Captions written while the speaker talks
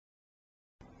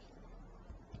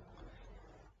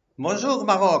Bonjour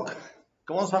Maroc,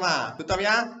 comment ça va? Tout va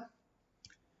bien?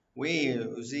 Oui,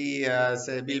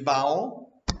 c'est Bilbao,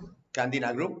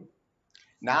 Candina Group.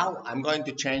 Now I'm going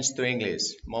to change to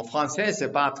English. Mon français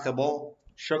c'est pas très beau.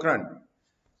 Shukran.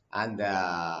 And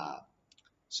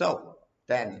so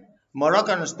then,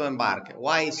 Moroccans to embark.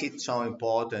 Why is it so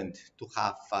important to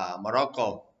have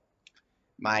Morocco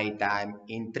maritime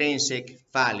intrinsic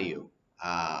value?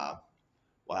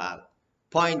 Well,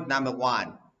 point number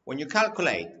one, when you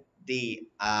calculate the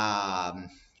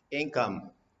income,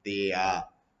 the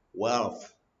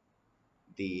wealth,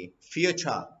 the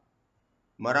future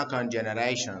Moroccan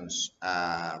generations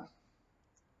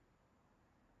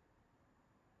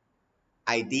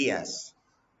ideas,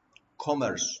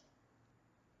 commerce,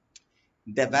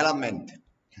 development,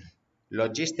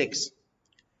 logistics,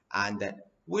 and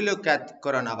we look at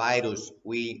coronavirus,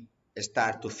 we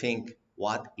start to think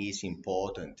what is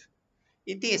important.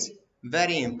 It is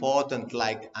very important,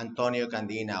 like Antonio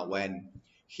Candina when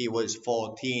he was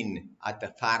 14 at the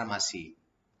pharmacy,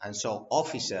 and so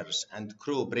officers and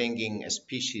crew bringing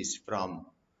species from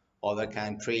other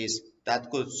countries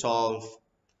that could solve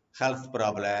health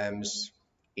problems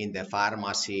in the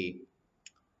pharmacy.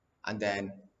 And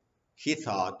then he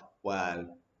thought,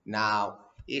 well, now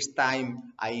it's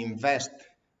time I invest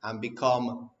and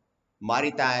become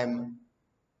maritime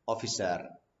officer,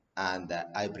 and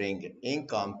I bring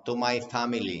income to my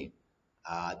family,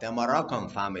 the Moroccan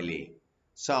family.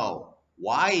 So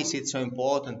why is it so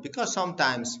important? Because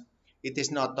sometimes it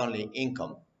is not only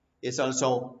income, it's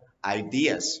also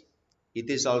ideas. It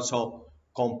is also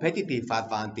competitive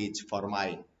advantage for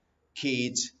my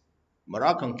kids,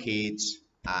 Moroccan kids,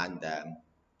 and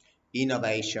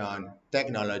innovation,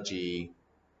 technology.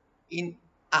 In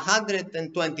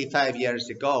 125 years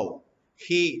ago,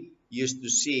 he used to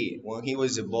see, when he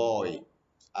was a boy,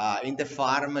 in the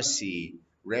pharmacy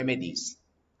remedies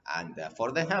and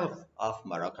for the health of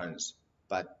Moroccans.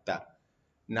 But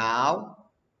now,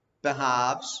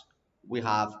 perhaps we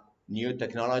have new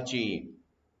technology.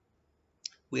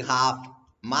 We have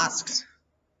masks.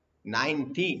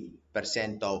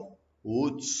 90% of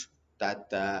goods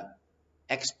that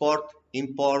export,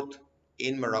 import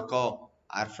in Morocco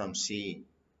are from sea.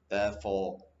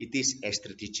 Therefore, it is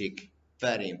strategic,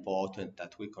 very important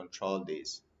that we control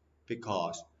this,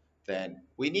 because then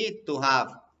we need to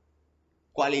have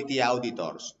quality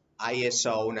auditors,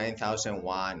 ISO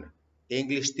 9001,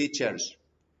 English teachers,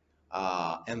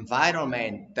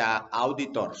 environment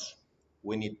auditors.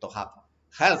 We need to have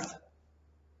health,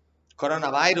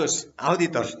 coronavirus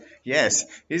auditors. Yes,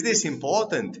 is this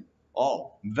important?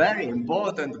 Oh, very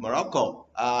important, Morocco.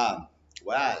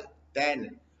 Well,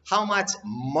 then how much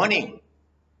money?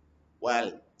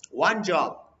 Well, one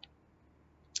job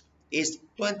is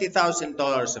 $20,000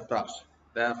 approx.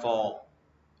 Therefore,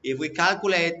 if we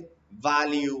calculate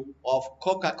value of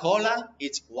Coca-Cola,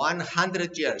 it's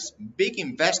 100 years. Big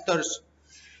investors,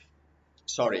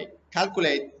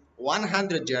 calculate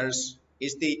 100 years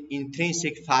is the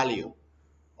intrinsic value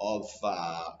of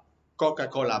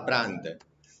Coca-Cola brand.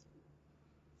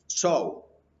 So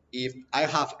if I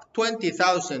have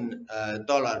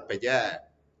 $20,000 per year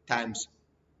times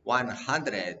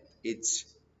 100, it's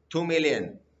 2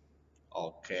 million.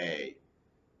 Okay,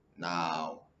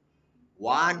 now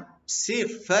one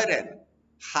seafarer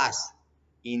has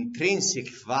intrinsic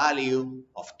value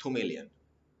of 2 million.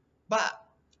 But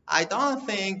I don't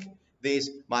think this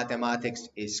mathematics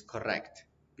is correct,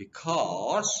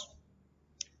 because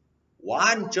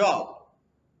one job,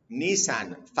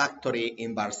 Nissan factory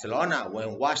in Barcelona,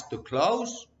 when was to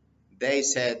close, they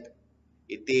said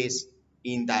it is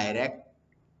indirect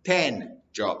 10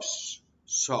 jobs.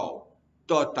 So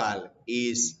total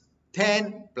is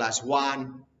 10 plus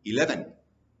 1, 11.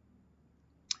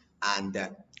 And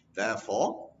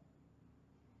therefore,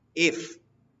 if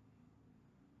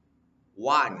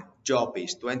one job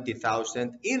is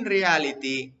 20,000, in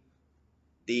reality,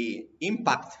 the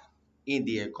impact in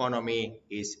the economy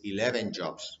is 11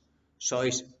 jobs. So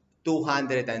it's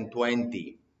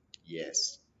 220.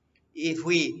 Yes. If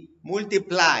we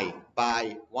multiply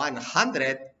by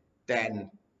 100,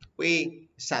 then we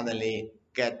suddenly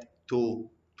get to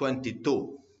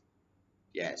 22.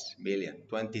 Yes, million.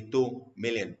 22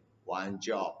 million. One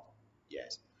job.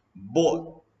 Yes.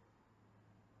 But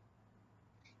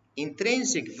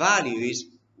intrinsic value is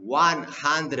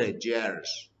 100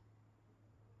 years.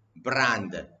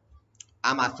 Brand.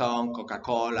 Amazon,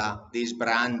 Coca-Cola, these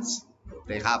brands,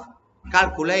 they have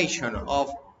calculation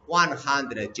of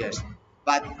 100 years.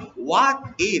 But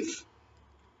what if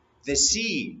the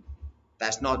sea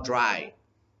does not dry?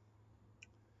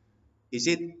 Is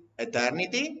it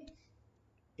eternity?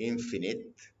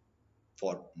 Infinite?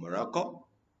 for Morocco.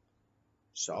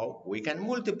 So we can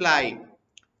multiply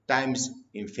times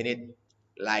infinite,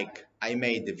 like I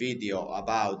made the video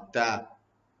about the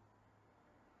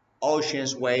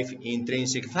ocean's wave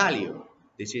intrinsic value.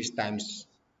 This is times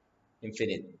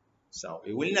infinite. So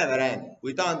it will never end.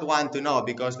 We don't want to know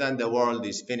because then the world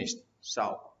is finished.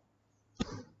 So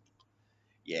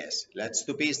yes, let's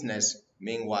do business.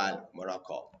 Meanwhile,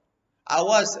 Morocco. I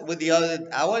was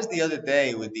the other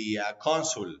day with the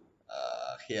consul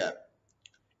here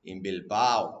in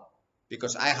Bilbao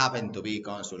because I happen to be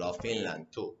consul of Finland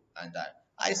too, and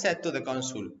I said to the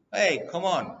consul, "Hey, come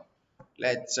on,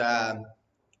 let's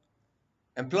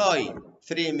employ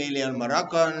 3 million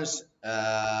Moroccans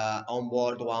on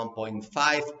board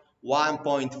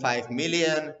 1.5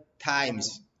 million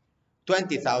times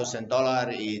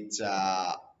 $20,000. It's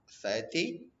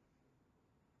 30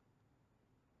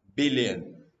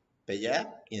 billion per year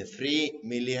in 3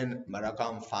 million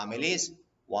Moroccan families,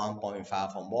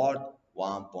 1.5 on board,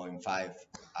 1.5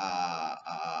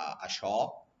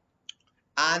 ashore,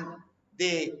 and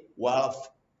the wealth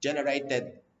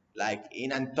generated, like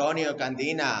in Antonio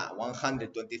Candina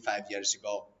 125 years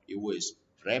ago, it was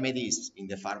remedies in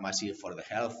the pharmacy for the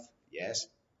health, yes,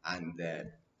 and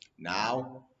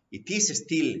now it is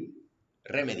still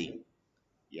remedy,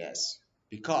 yes,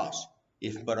 because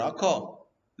if Morocco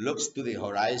looks to the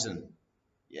horizon,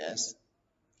 yes,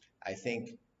 I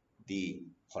think the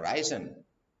horizon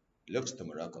looks to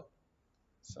Morocco.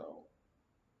 So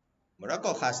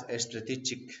Morocco has a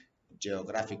strategic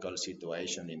geographical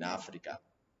situation in Africa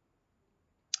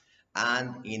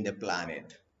and in the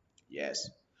planet. Yes.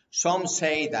 Some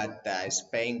say that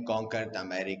Spain conquered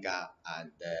America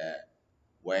and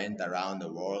went around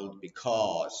the world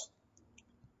because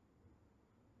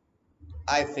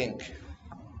I think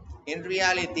in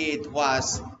reality it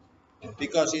was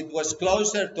because it was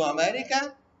closer to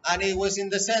America and it was in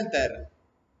the center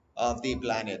of the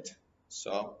planet.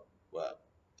 So, well,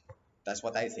 that's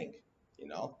what I think, you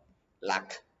know,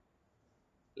 luck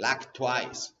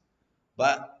twice.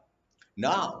 But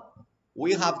now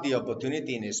we have the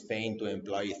opportunity in Spain to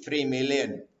employ 3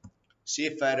 million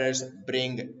seafarers,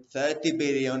 bring 30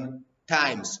 billion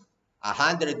times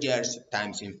 100 years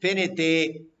times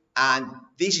infinity, and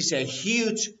this is a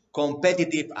huge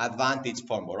competitive advantage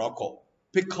for Morocco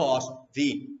because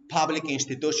the public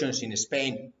institutions in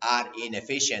Spain are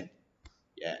inefficient.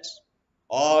 Yes,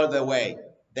 all the way.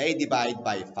 They divide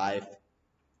by 5.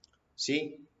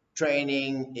 See,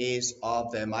 training is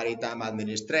of the maritime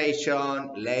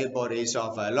administration, labor is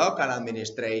of a local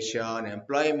administration,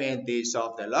 employment is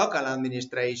of the local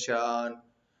administration,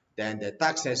 then the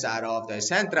taxes are of the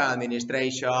central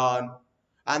administration,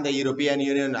 and the European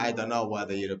Union, I don't know what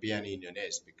the European Union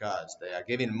is because they are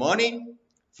giving money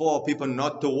for people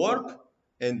not to work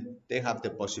and they have the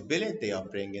possibility of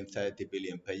bringing 30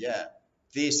 billion per year.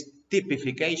 This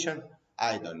typification,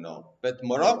 I don't know. But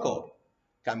Morocco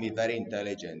can be very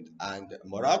intelligent and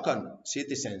Moroccan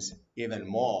citizens even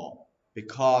more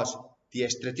because the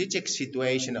strategic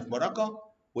situation of Morocco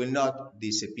will not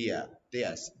disappear.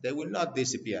 Yes, they will not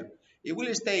disappear. It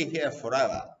will stay here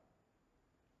forever.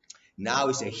 Now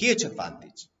it's a huge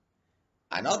advantage.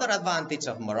 Another advantage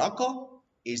of Morocco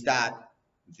is that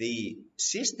the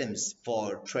systems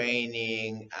for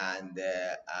training and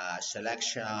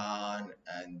selection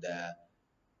and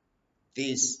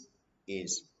this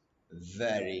is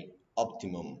very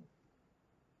optimum.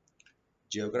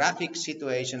 Geographic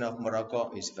situation of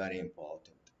Morocco is very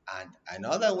important. And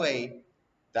another way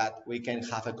that we can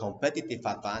have a competitive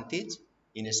advantage,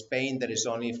 in Spain there is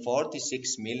only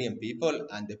 46 million people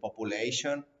and the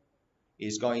population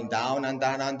is going down and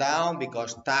down and down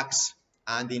because tax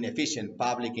and inefficient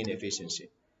public inefficiency.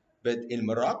 But in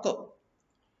Morocco,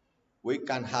 we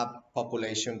can have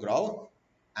population growth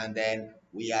and then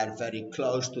we are very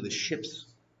close to the ships.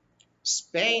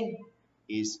 Spain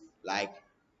is like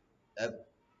an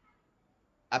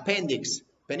appendix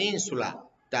peninsula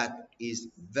that is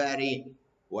very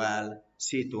well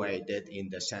situated in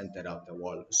the center of the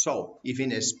world. So if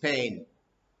in Spain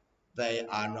they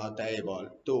are not able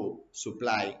to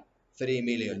supply 3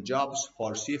 million jobs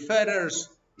for seafarers,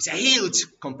 it's a huge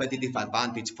competitive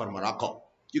advantage for Morocco.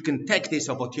 You can take this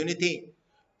opportunity.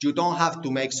 You don't have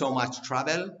to make so much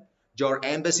travel. Your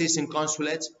embassies and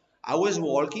consulates. I was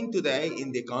walking today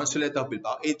in the consulate of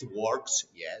Bilbao. It works,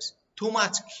 yes. Too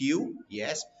much queue,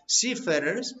 yes.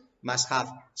 Seafarers must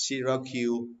have zero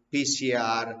queue,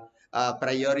 PCR,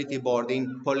 priority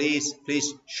boarding, police,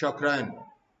 please, shukran.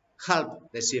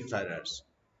 Help the seafarers.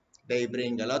 They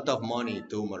bring a lot of money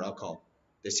to Morocco.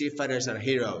 The seafarers are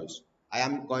heroes. I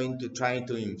am going to try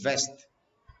to invest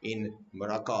in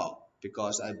Morocco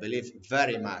because I believe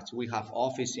very much. We have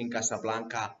office in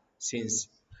Casablanca since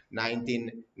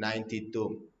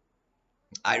 1992.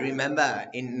 I remember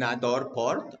in Nador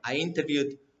port, I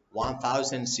interviewed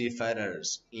 1,000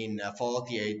 seafarers in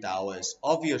 48 hours.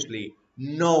 Obviously,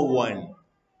 no one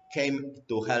came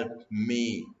to help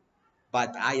me,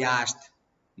 but I asked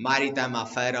Maritime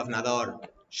Affair of Nador,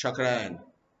 Shukran,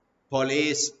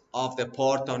 Police of the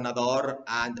Port of Nador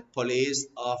and Police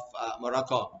of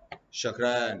Morocco,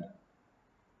 Shukran,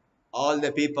 all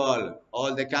the people,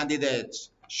 all the candidates,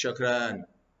 Shukran,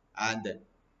 and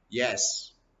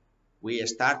yes, we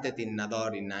started in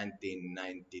Nador in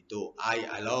 1992. I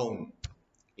alone,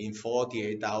 in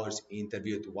 48 hours,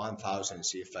 interviewed 1,000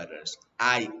 seafarers.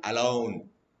 I alone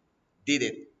did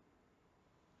it.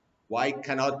 Why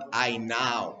cannot I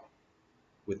now,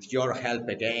 with your help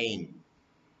again,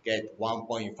 get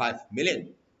 1.5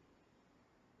 million?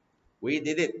 We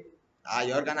did it.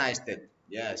 I organized it.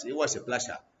 Yes, it was a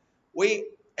pleasure. We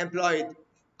employed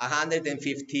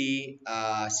 150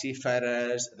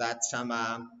 seafarers that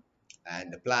summer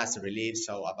and plus relief,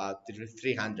 so about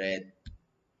 300,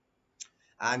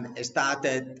 and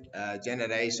started a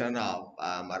generation of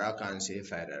Moroccan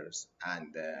seafarers.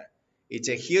 And it's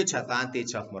a huge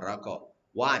advantage of Morocco.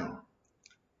 One,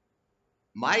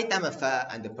 Maritime Affair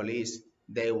and the police,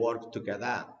 they work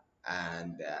together.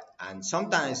 And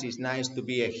sometimes it's nice to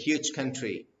be a huge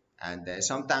country, and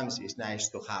sometimes it's nice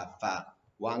to have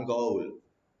one goal.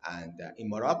 And in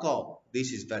Morocco,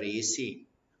 this is very easy.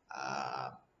 Uh,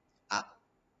 I,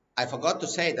 I forgot to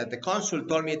say that the consul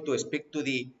told me to speak to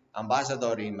the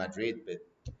ambassador in Madrid, but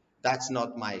that's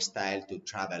not my style to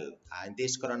travel. And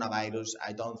this coronavirus,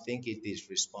 I don't think it is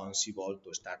responsible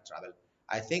to start travel.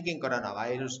 I think in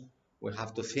coronavirus, we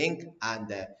have to think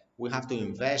and we have to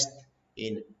invest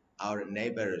in our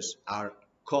neighbors, our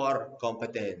core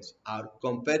competence, our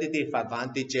competitive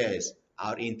advantages,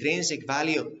 our intrinsic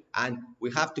value, and we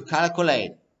have to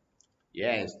calculate.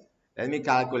 Yes, let me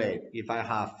calculate. If I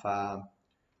have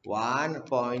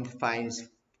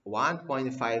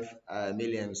 1.5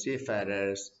 million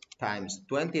seafarers times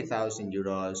 20,000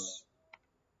 euros.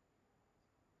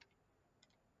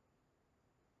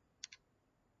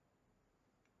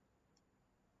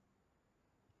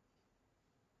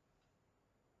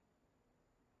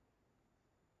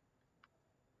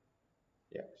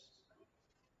 Yes.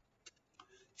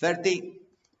 30.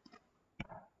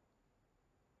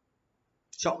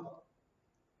 So,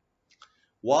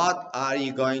 what are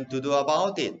you going to do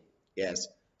about it? Yes.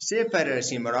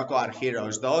 Seafarers in Morocco are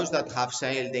heroes. Those that have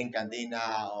sailed in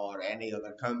Candina or any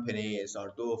other companies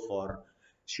or do for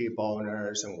ship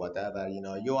owners and whatever,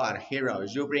 you are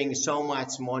heroes. You bring so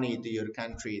much money to your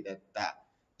country that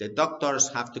the doctors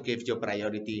have to give you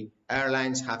priority,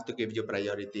 airlines have to give you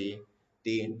priority,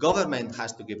 the government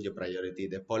has to give you priority,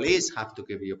 the police have to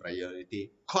give you priority,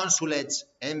 consulates,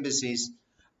 embassies,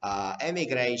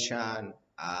 immigration,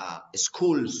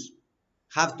 schools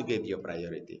have to give you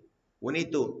priority. We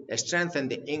need to strengthen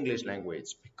the English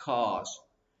language, because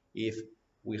if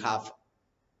we have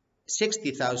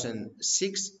 60,000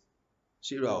 ships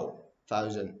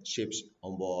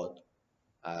on board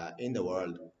in the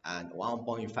world and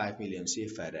 1.5 million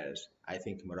seafarers, I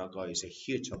think Morocco is a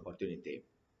huge opportunity.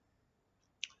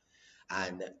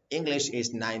 And English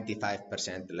is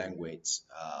 95% language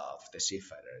of the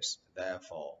seafarers,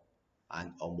 therefore,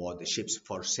 and on board the ships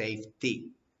for safety.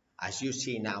 As you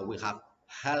see now, we have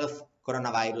health,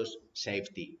 coronavirus,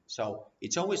 safety. So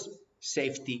it's always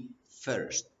safety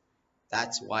first.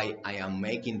 That's why I am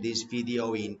making this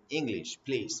video in English.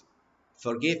 Please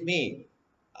forgive me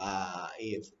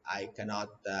if I cannot.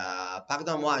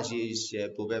 Pardon-moi si je ne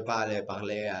pouvais pas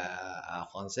parler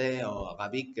français ou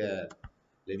arabique.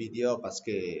 Les vidéos parce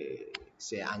que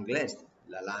c'est anglais,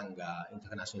 la langue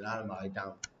internationale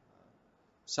maritime.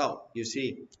 So, you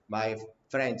see, my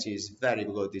French is very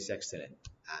good, is excellent.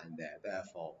 And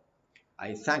therefore,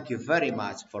 I thank you very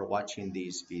much for watching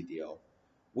this video.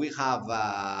 We have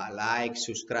like,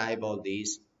 subscribe, all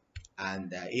this.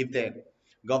 And if the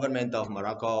government of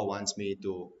Morocco wants me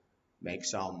to make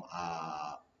some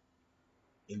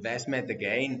investment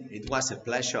again, it was a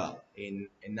pleasure. In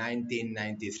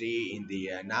 1993 in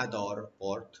the Nador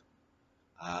port,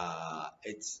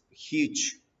 it's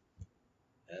huge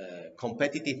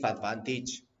competitive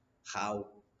advantage how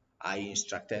I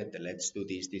instructed, let's do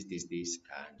this,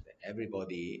 and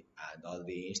everybody and all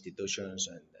the institutions,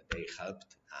 and they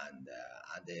helped, and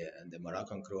the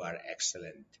Moroccan crew are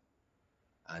excellent,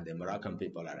 and the Moroccan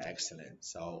people are excellent.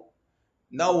 So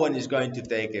no one is going to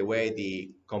take away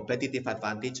the competitive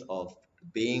advantage of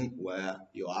being where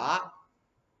you are.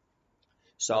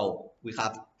 So we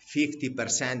have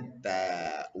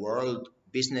 50% world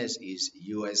business is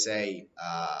USA,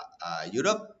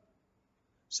 Europe.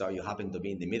 So you happen to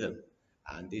be in the middle.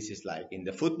 And this is like in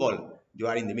the football, you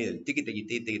are in the middle. Tiki, tiki,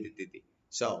 tiki, tiki, tiki, tiki.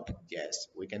 So yes,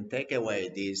 we can take away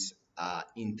this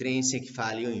intrinsic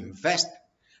value, invest,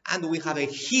 and we have a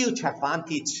huge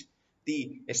advantage.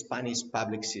 The Spanish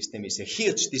public system is a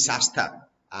huge disaster,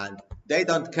 and they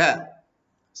don't care.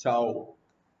 So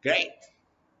great.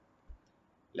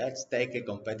 Let's take a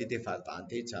competitive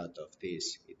advantage out of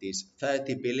this. It is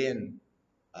 30 billion,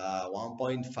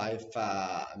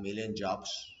 1.5 million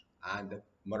jobs, and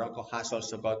Morocco has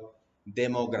also got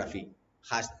demography,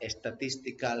 has a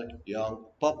statistical young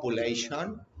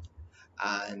population,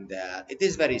 and it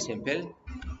is very simple.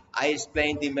 I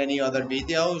explained in many other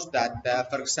videos that,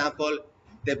 for example,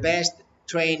 the best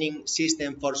training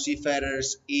system for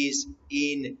seafarers is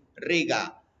in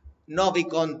Riga,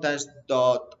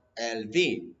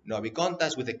 novicontas.lv,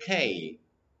 novicontas with a K,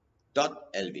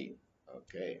 .lv.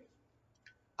 Okay.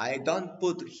 I don't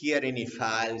put here any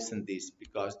files in this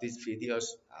because these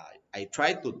videos I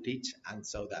try to teach and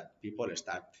so that people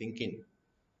start thinking,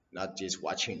 not just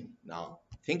watching, no,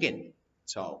 thinking.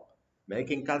 So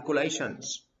making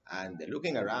calculations and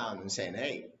looking around and saying,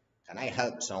 hey, can I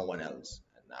help someone else?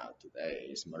 And now today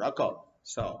is Morocco.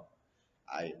 So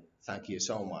I thank you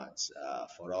so much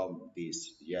for all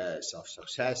these years of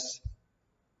success.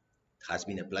 It has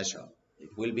been a pleasure.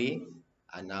 It will be.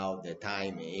 And now the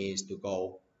time is to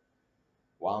go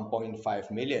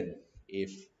 1.5 million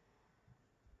if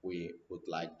we would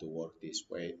like to work this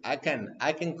way. I can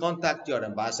contact your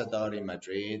ambassador in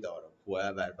Madrid or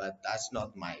whoever, but that's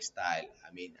not my style.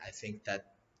 I mean, I think that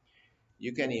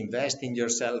you can invest in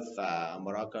yourself,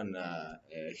 Moroccan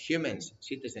humans,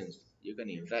 citizens. You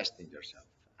can invest in yourself.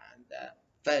 And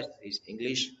first is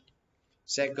English.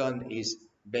 Second is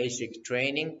basic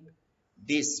training.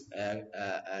 This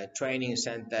training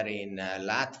center in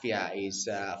Latvia is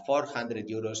 400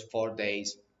 euros 4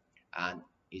 days and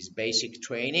is basic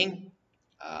training,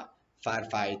 uh,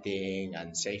 firefighting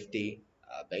and safety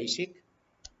basic.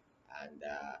 And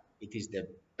it is the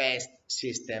best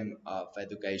system of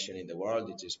education in the world.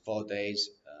 It is 4 days,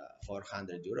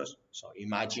 400 euros. So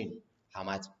imagine how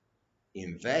much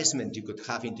investment you could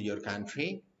have into your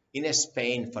country. In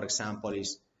Spain, for example,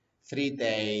 is 3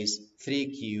 days, 3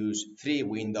 queues, 3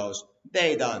 windows.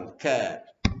 They don't care.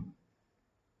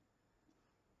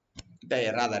 They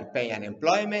rather pay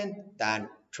unemployment than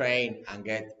train and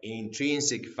get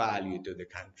intrinsic value to the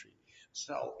country.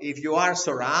 So if you are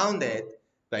surrounded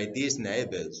by these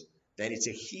neighbors, then it's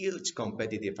a huge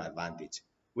competitive advantage.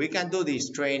 We can do this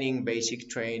training, basic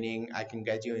training. I can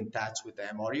get you in touch with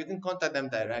them, or you can contact them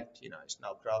direct. It's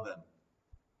no problem.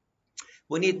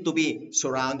 We need to be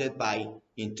surrounded by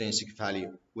intrinsic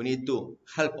value. We need to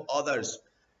help others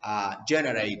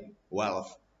generate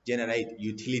wealth, generate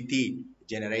utility,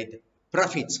 generate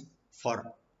profits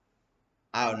for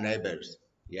our neighbors.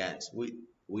 Yes, we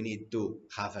need to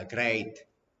have a great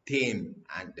team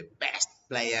and the best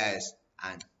players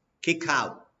and kick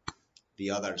out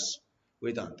the others.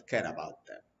 We don't care about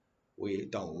them. We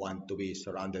don't want to be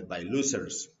surrounded by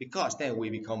losers because then we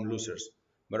become losers.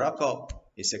 Morocco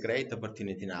is a great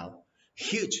opportunity now,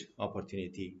 huge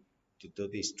opportunity to do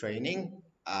this training.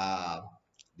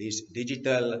 This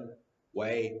digital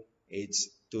way, it's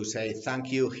to say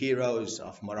thank you, heroes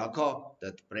of Morocco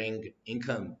that bring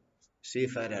income,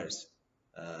 seafarers,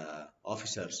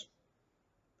 officers.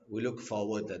 We look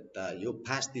forward that you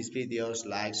pass these videos,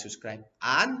 like, subscribe,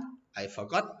 and I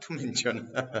forgot to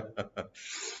mention,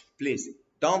 please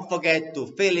don't forget to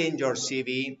fill in your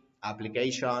CV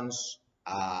applications,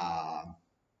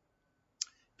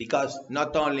 because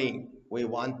not only we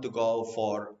want to go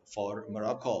for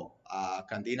Morocco,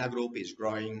 Candina Group is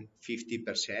growing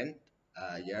 50%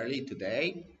 yearly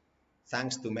today,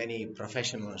 thanks to many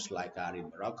professionals like are in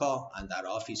Morocco and our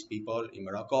office people in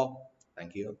Morocco.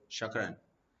 Thank you, shukran.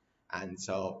 And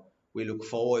so we look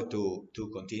forward to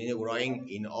continue growing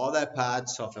in other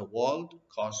parts of the world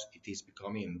because it is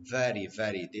becoming very,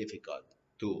 very difficult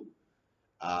to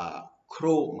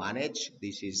crew manage.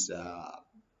 This is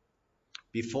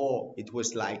before it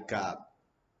was like,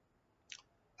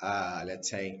 let's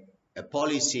say, a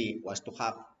policy was to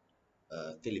have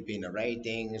Filipino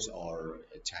ratings or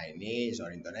Chinese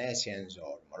or Indonesians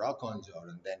or Moroccans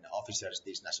or then officers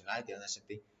this nationality and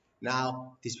nationality.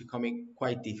 Now it is becoming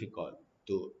quite difficult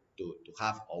to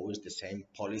have always the same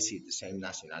policy, the same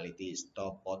nationalities,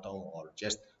 top, bottom, or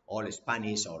just all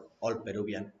Spanish or all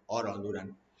Peruvian or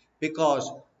Honduran,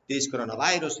 because this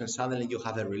coronavirus, and suddenly you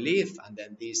have a relief, and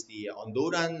then the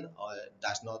Honduran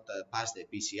does not pass the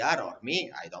PCR, or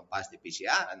me, I don't pass the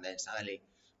PCR, and then suddenly,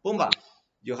 boomba,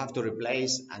 you have to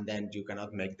replace, and then you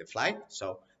cannot make the flight.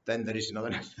 So then there is another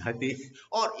nationality,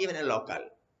 or even a local.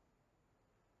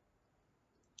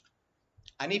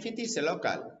 And if it is a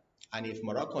local, and if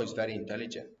Morocco is very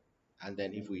intelligent, and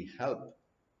then if we help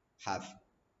have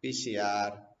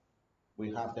PCR,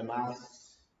 we have the masks,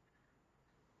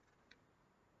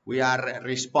 we are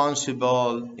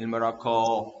responsible in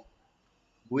Morocco,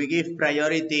 we give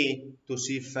priority to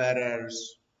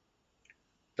seafarers,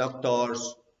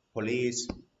 doctors, police,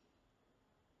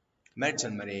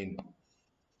 merchant marine.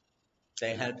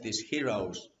 They help these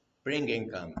heroes bring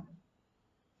income.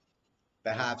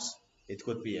 Perhaps it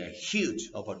could be a huge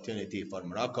opportunity for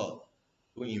Morocco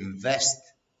to invest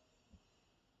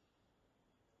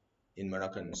in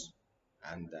Moroccans.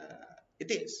 And it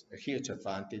is a huge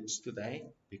advantage today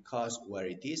because where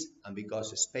it is and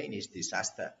because Spain is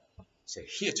disaster. It's a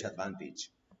huge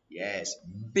advantage. Yes,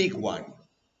 big one.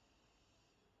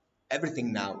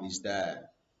 Everything now is there.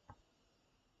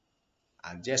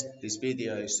 And just this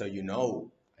video is so you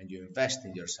know and you invest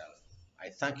in yourself. I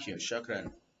thank you,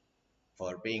 Shukran,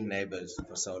 for being neighbors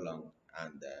for so long.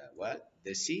 And well,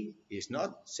 the sea is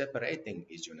not separating,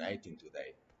 it's uniting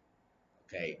today.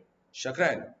 Okay,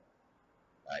 Shukran.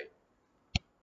 Bye.